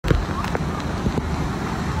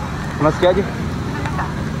Unasikiaje?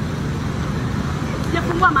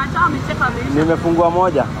 Sijafungua macho amecheka mimi. Nimefungua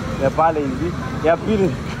moja ya pale hivi, ya pili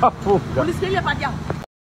nikafunga. Ulisikia pati yako?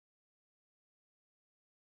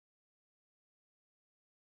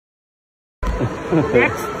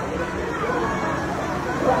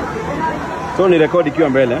 So ni record ikiwa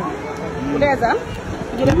mbele. Unaweza?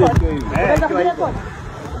 Kujirekodi. Unaweza kujirekodi?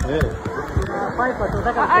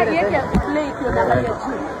 Yeye play ikiwa ndani ya juu.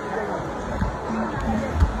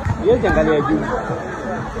 Yeye angalia juu.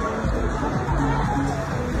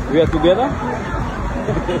 We are together.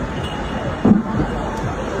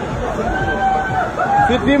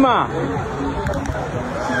 Sitima.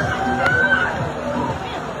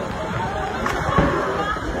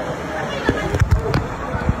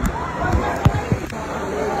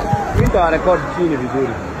 Nita record chini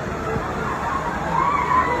vizuri.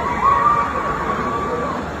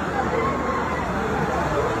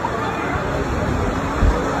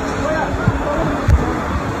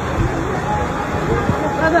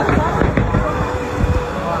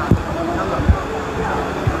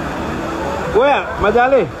 Where,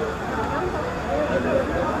 Majali?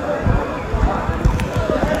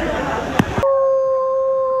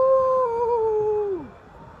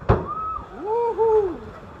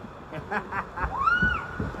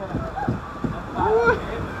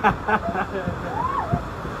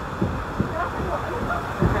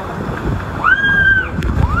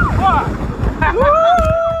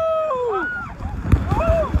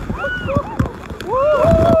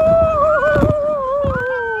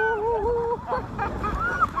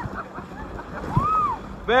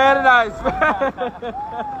 Very nice.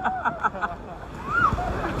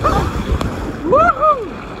 Woohoo!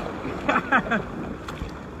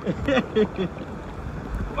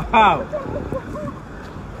 Wow.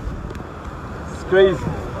 It's crazy.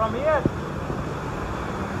 From here.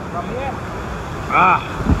 From here. Ah.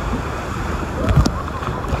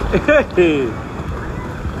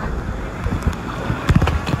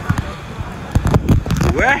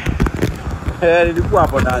 We? Nilikuwa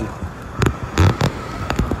hapo ndani.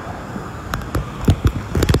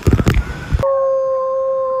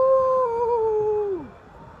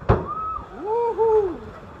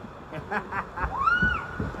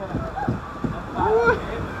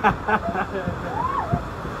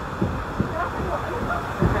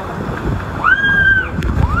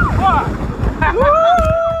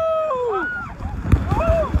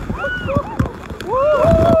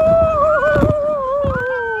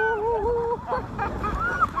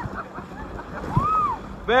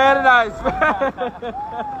 Very nice.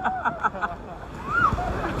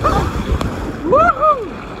 Woohoo!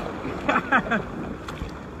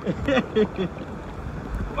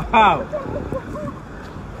 Wow.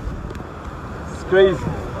 It's crazy.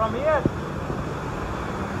 From here.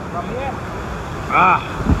 From here. Ah.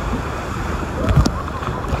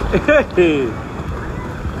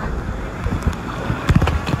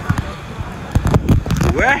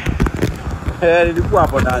 We? Nilikuwa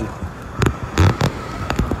hapo ndani.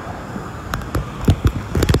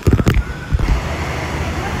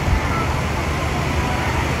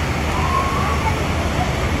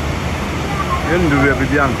 Yun ndio ya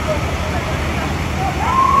bibi yangu.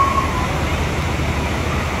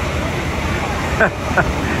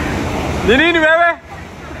 Ni nini wewe?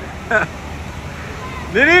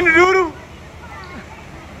 Ni nini duru?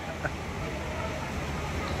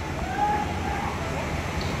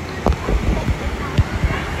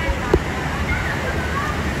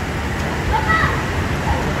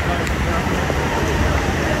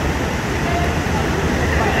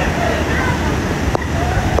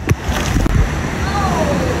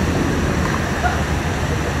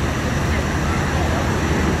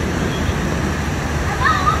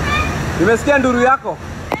 Nimesikia nduru yako.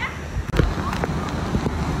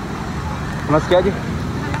 Unasikiaje?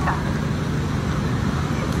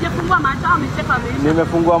 Sijafungua macho amecheka mimi.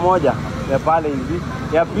 Nimefungua moja ya pale hivi,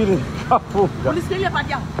 ya pili nikafunga. Ulisikia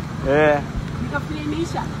pati yako? Nikafikiria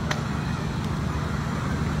imeisha.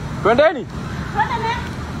 Twendeni. Twende.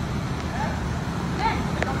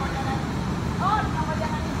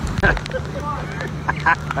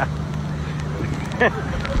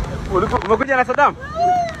 Umekuja na Saddam?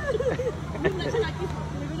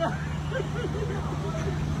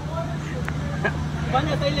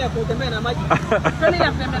 Fanya ile ya kutembea na maji. Twende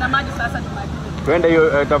ya kutembea na maji sasa tumalize. Twende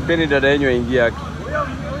hiyo tafuteni dada yenu aingie yake. Huyo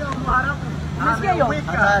mharabu. Unasikia hiyo?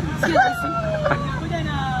 Si rahisi. Kuja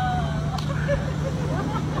na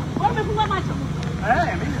Umefunga macho?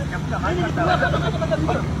 Mimi sijafunga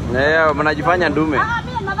macho. Mnajifanya ndume.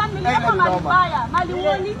 Mimi nadhani nilikuwa mali mbaya, mali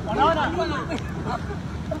uoni. Unaona?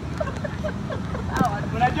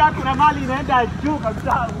 Unajua kuna mali inaenda juu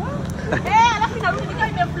kabisa. Alafu inarudi kama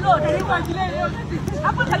imefloat.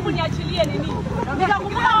 Hapo karibu niachilie nini?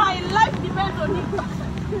 Nikakumbuka my life depends on it.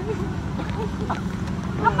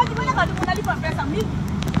 Hapa jibele kadi mnalipa pesa mingi.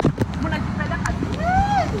 Mnajipeleka kadi.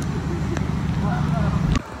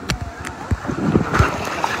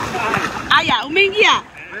 Aya, umeingia?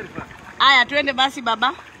 Aya, tuende basi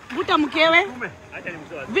baba. Vuta mkewe.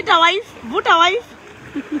 Vuta wife.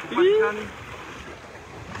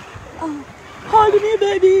 Hold me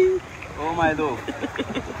baby. Oh my lord.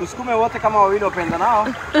 Tusukume wote kama wawili wapenda nao.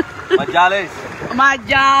 Majales.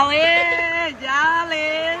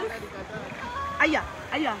 Aya.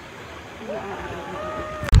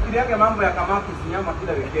 Kile mambo ya kamaki sinyama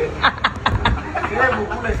kila weekend. Kile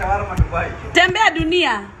mkule shawarma Dubai. Tembea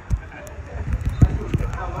dunia.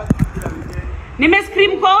 Nime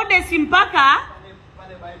scream kwa Odesi mpaka.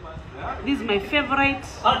 This is my favorite.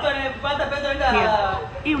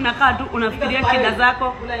 Hii unakaa tu unafikiria shida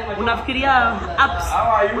zako, unafikiria ups,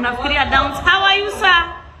 unafikiria downs. How are you sir?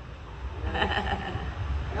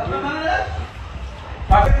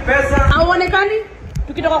 Pesa. Hauonekani?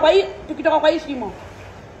 Tukitoka kwa hii shimo.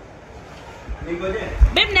 Ningoje.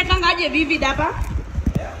 Babe nakangaje vivid hapa?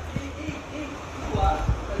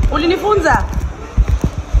 Ulinifunza?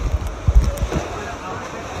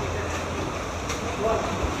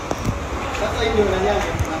 Sasa hiyo unanyanya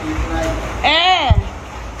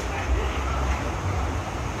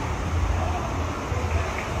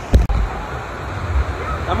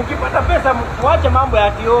Na mkipata pesa muache mambo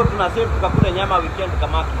ya tio tunasave tukakule nyama weekend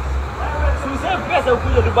kamaki. Si save pesa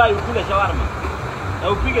ukuje Dubai ukule shawarma. Na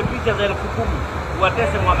upige picha za 10,000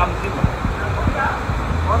 uwatese mwaka mzima.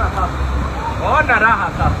 Ona sasa. Ona raha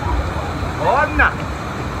sasa.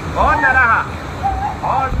 Ona raha.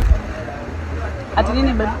 Ati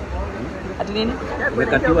nini babe? Ati nini?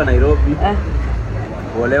 Umekatiwa Nairobi.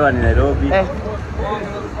 Kuolewa ni Nairobi.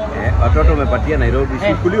 Watoto umepatia Nairobi.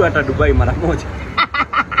 Sikuliwa hata Dubai mara moja.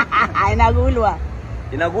 Inagulwa.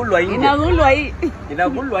 Inagulwa nje.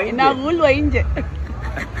 Inagulwa nje.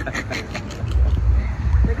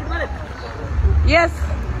 Yes.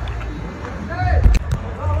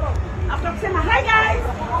 After kusema hi guys.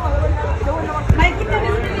 My kitchen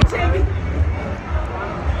is really changing.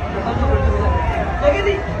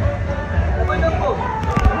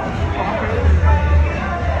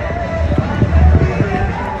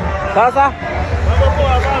 Sasa?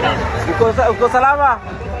 Uko salama?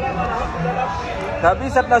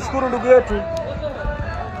 Kabisa tunashukuru ndugu yetu.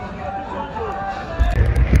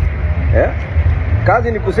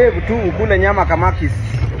 Kazi ni kusave tu ukule nyama kamakis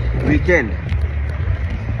weekend.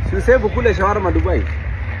 Si save ukule shawarma Dubai.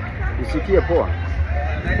 Usikie poa.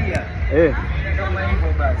 kama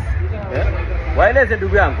hivyo basi. Waeleze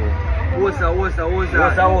ndugu yangu.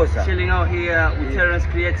 Wosa. Chilling out here with Terrence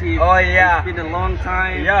Creative. Oh yeah. It's been a long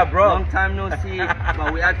time. Yeah, bro. Long time no see,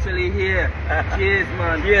 but we're actually here. Cheers,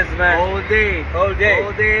 man. Cheers, man. All day,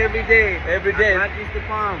 every day. Every day. Not just the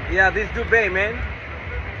palm. Yeah, this Dubai, man.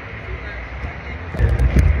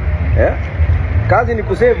 Kazi ni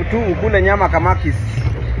kusave tu ukule nyama kamakis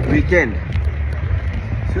weekend.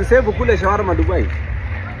 Si save ukule shawarma Dubai.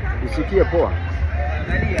 Usikie poa.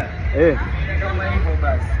 Kama hivyo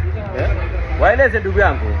basi. Waeleze ndugu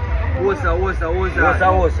yangu.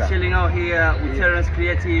 Wosa. Chilling out here with Terrence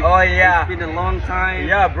Creative. Oh yeah. It's been a long time.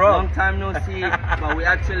 Yeah, bro. Long time no see, but we're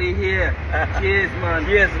actually here. Cheers, man.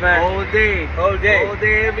 Cheers, man. All day,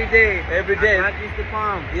 every day. Every day. Not just the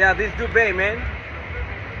palm. Yeah, this Dubai, man.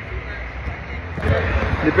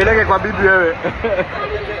 Nipeleke kwa bibi wewe.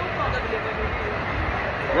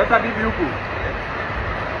 Leta bibi huku.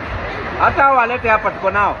 Hata walete hapa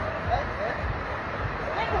tuko nao.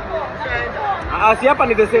 Si hapa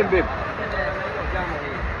ni the same babe.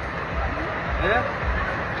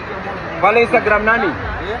 Pale Instagram nani?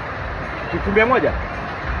 Tutumie moja.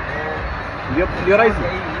 Ndio rahisi.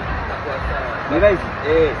 Ni rahisi.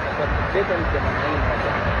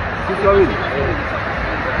 Sisi wawili.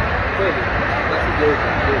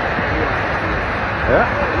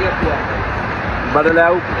 Badala ya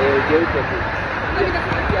huku.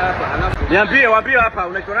 Niambie, waambie hapa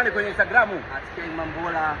unaitwa nani kwenye Instagram?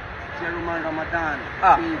 Mambola, Chairman Ramadan.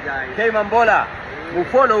 K Mambola.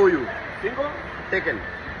 Mufollow huyu. Single? Taken.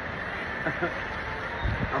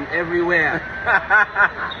 I'm everywhere.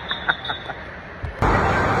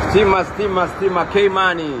 Stima K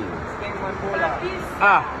Money.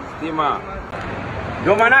 Stima.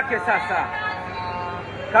 Ndio manake sasa.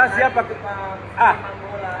 Kazi hapa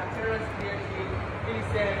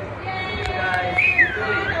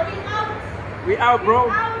We out,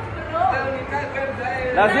 bro.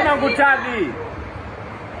 Lazima ngutagi.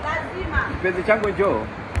 Lazima. Kipenzi changu njoo.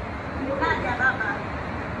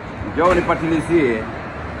 Njoo nipatilizie.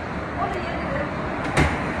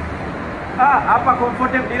 Hapa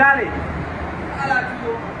comfortable dilali.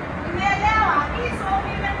 Nimeelewa. Hizo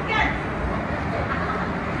nimekuja.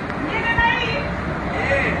 Niende na hii.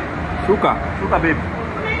 Shuka babe.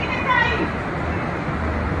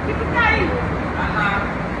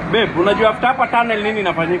 Babe, unajua after hapa tunnel nini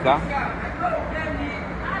inafanyika?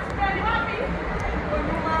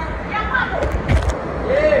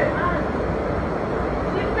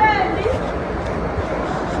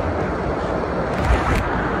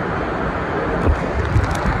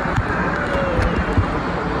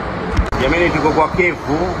 Jamani, tuko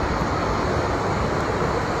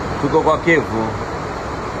kwa kefu.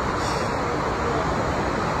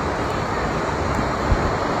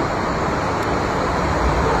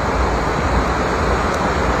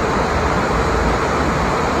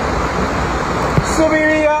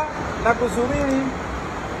 Subiria na kusubiri.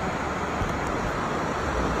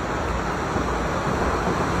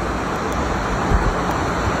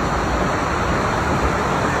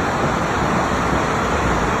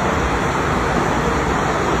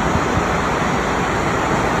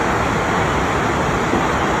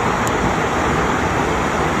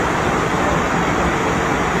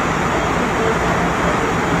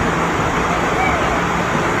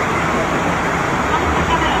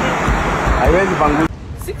 Haiwezi pangu.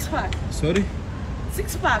 6 pack. Sorry?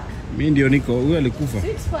 6 pack. Mimi ndio niko, huyo alikufa.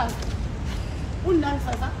 6 pack. Unani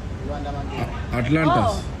sasa?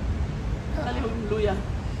 Atlantis. Hallelujah.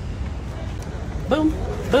 Boom,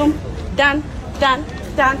 boom, done.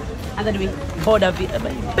 And then we border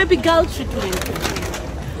baby girl treatment.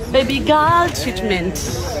 Baby girl treatment.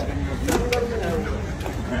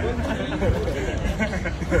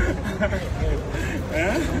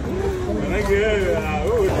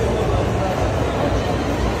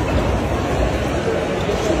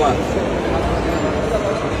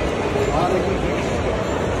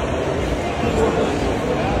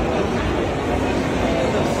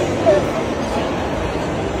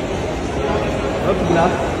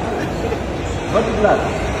 What glass?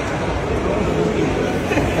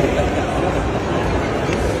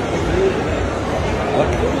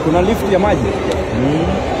 Kuna lift ya maji.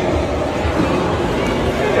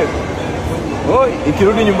 Oh,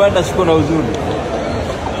 ikirudi nyumbani tashikwa na uzuri.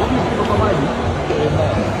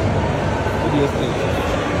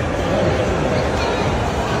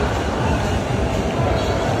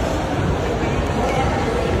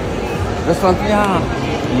 Restaurant ya.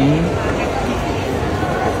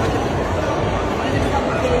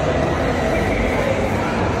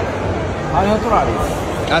 Hanya naturali.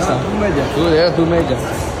 Asa? Meja. Tu meja.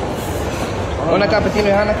 Una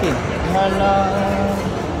cappuccino hana kin?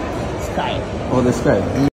 Sky. Oh, the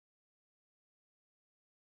sky.